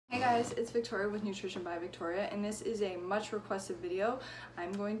guys, it's Victoria with Nutrition by Victoria, and this is a much requested video.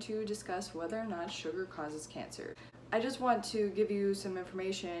 I'm going to discuss whether or not sugar causes cancer. I just want to give you some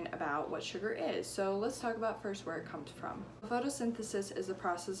information about what sugar is. So let's talk about first where it comes from. Photosynthesis is the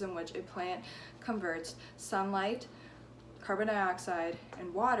process in which a plant converts sunlight, carbon dioxide,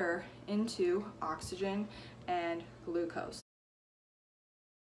 and water into oxygen and glucose.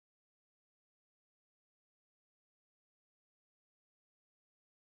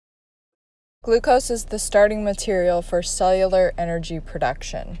 Glucose is the starting material for cellular energy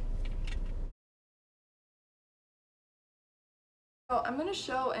production. So I'm going to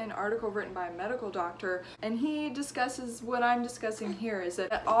show an article written by a medical doctor, and he discusses what I'm discussing here, is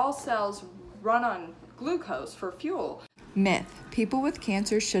that all cells run on glucose for fuel. Myth: people with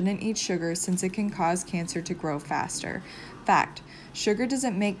cancer shouldn't eat sugar since it can cause cancer to grow faster. Fact: sugar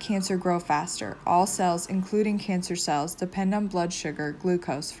doesn't make cancer grow faster. All cells, including cancer cells, depend on blood sugar,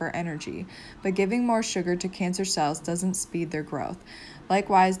 glucose, for energy, but giving more sugar to cancer cells doesn't speed their growth.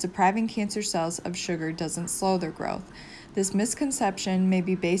 Likewise, depriving cancer cells of sugar doesn't slow their growth. This misconception may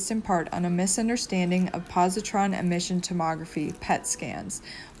be based in part on a misunderstanding of positron emission tomography (PET scans),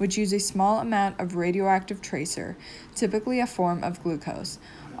 which use a small amount of radioactive tracer, typically a form of glucose.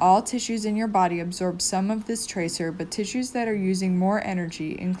 All tissues in your body absorb some of this tracer, but tissues that are using more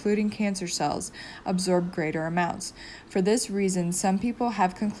energy, including cancer cells, absorb greater amounts. For this reason, some people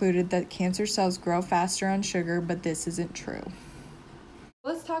have concluded that cancer cells grow faster on sugar, but this isn't true.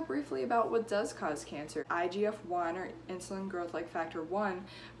 Let's talk briefly about what does cause cancer. IGF-1, or insulin growth-like factor 1,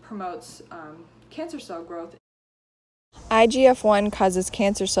 promotes cancer cell growth. IGF-1 causes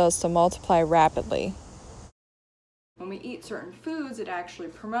cancer cells to multiply rapidly. When we eat certain foods, it actually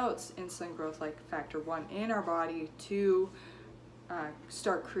promotes insulin growth-like factor 1 in our body to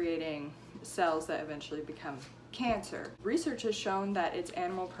start creating cells that eventually become cancer. Research has shown that it's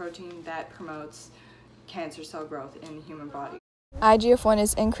animal protein that promotes cancer cell growth in the human body. IGF-1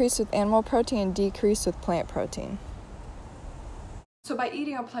 is increased with animal protein and decreased with plant protein. So by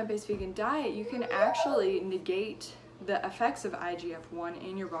eating a plant-based vegan diet, you can actually negate the effects of IGF-1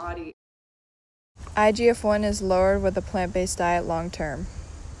 in your body. IGF-1 is lowered with a plant-based diet long-term.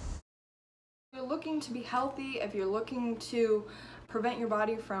 If you're looking to be healthy, if you're looking to prevent your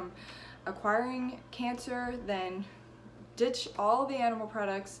body from acquiring cancer, then ditch all the animal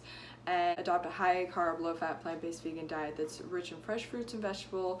products and adopt a high-carb, low-fat, plant-based vegan diet that's rich in fresh fruits and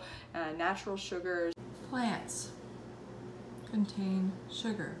vegetables, natural sugars. Plants contain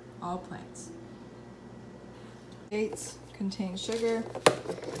sugar, all plants. Dates contain sugar.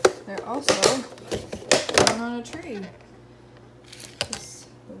 They're also grown on a tree. Just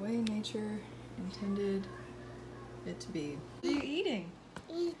the way nature intended it to be. What are you eating?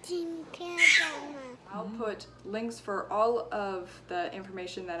 Eating caramel. I'll put links for all of the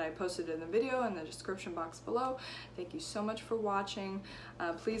information that I posted in the video in the description box below. Thank you so much for watching.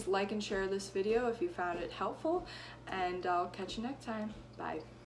 Please like and share this video if you found it helpful, and I'll catch you next time. Bye.